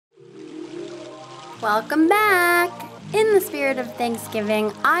Welcome back! In the spirit of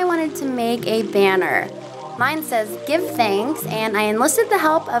Thanksgiving, I wanted to make a banner. Mine says, "Give thanks," and I enlisted the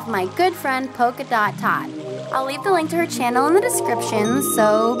help of my good friend PolkaDotTat. I'll leave the link to her channel in the description,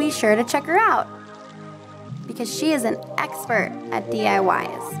 so be sure to check her out, because she is an expert at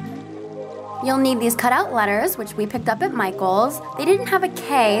DIYs. You'll need these cutout letters, which we picked up at Michael's. They didn't have a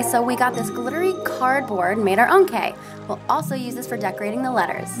K, so we got this glittery cardboard and made our own K. We'll also use this for decorating the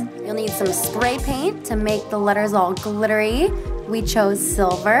letters. You'll need some spray paint to make the letters all glittery. We chose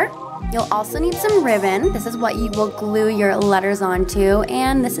silver. You'll also need some ribbon. This is what you will glue your letters onto,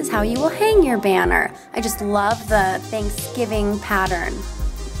 and this is how you will hang your banner. I just love the Thanksgiving pattern.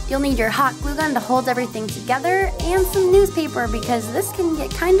 You'll need your hot glue gun to hold everything together and some newspaper because this can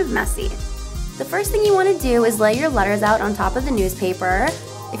get kind of messy. The first thing you want to do is lay your letters out on top of the newspaper.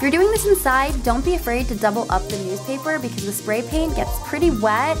 If you're doing this inside, don't be afraid to double up the newspaper because the spray paint gets pretty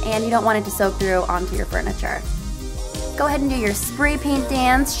wet and you don't want it to soak through onto your furniture. Go ahead and do your spray paint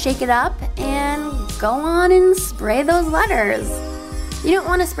dance, shake it up, and go on and spray those letters. You don't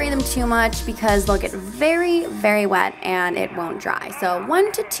want to spray them too much because they'll get very, very wet and it won't dry. So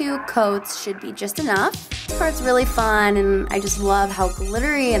 1 to 2 coats should be just enough. This part's really fun and I just love how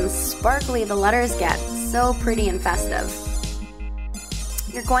glittery and sparkly the letters get. So pretty and festive.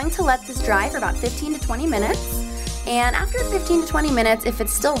 You're going to let this dry for about 15 to 20 minutes. And after 15 to 20 minutes, if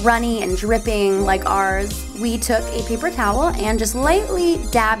it's still runny and dripping like ours, we took a paper towel and just lightly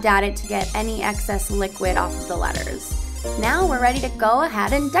dabbed at it to get any excess liquid off of the letters. Now we're ready to go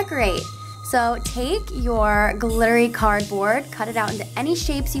ahead and decorate. So take your glittery cardboard, cut it out into any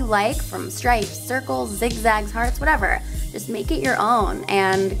shapes you like, from stripes, circles, zigzags, hearts, whatever. Just make it your own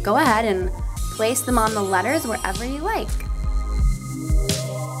and go ahead and place them on the letters wherever you like.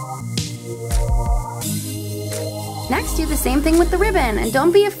 Next, do the same thing with the ribbon, and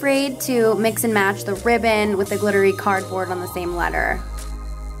don't be afraid to mix and match the ribbon with the glittery cardboard on the same letter.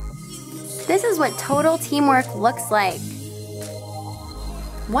 This is what total teamwork looks like.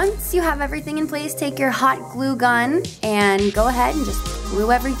 Once you have everything in place, take your hot glue gun and go ahead and just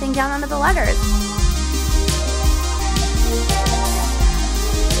glue everything down onto the letters.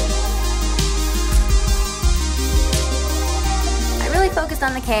 I really focused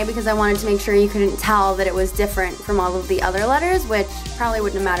on the K because I wanted to make sure you couldn't tell that it was different from all of the other letters, which probably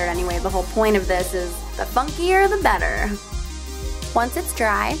wouldn't have mattered anyway. The whole point of this is the funkier the better. Once it's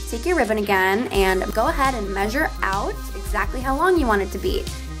dry, take your ribbon again and go ahead and measure out exactly how long you want it to be.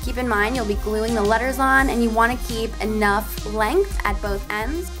 Keep in mind you'll be gluing the letters on and you want to keep enough length at both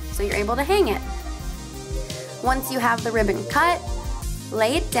ends so you're able to hang it. Once you have the ribbon cut,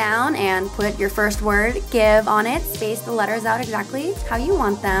 lay it down and put your first word, give, on it. Space the letters out exactly how you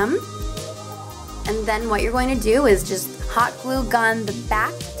want them. And then what you're going to do is just hot glue gun the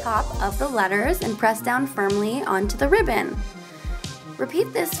back top of the letters and press down firmly onto the ribbon.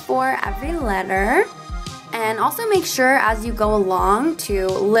 Repeat this for every letter, and also make sure as you go along to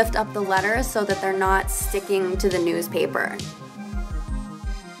lift up the letters so that they're not sticking to the newspaper.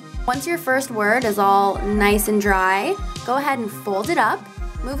 Once your first word is all nice and dry, go ahead and fold it up,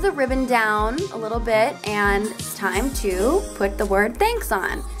 move the ribbon down a little bit, and it's time to put the word thanks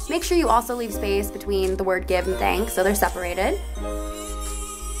on. Make sure you also leave space between the word give and thanks so they're separated.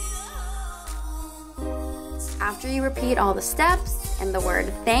 After you repeat all the steps and the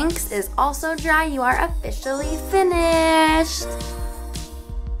word thanks is also dry, you are officially finished.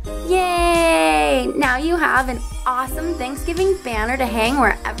 Yay! Now you have an awesome Thanksgiving banner to hang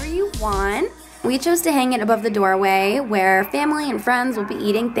wherever you want. We chose to hang it above the doorway where family and friends will be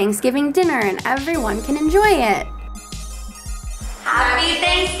eating Thanksgiving dinner and everyone can enjoy it. Happy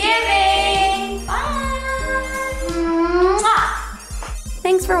Thanksgiving! Bye! Mwah!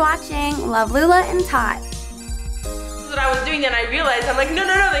 Thanks for watching. Love, Lewla and Tot. What I was doing and I realized, I'm like, no,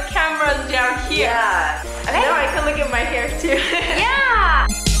 the camera's down here. Yeah. Okay. Now I can look at my hair too.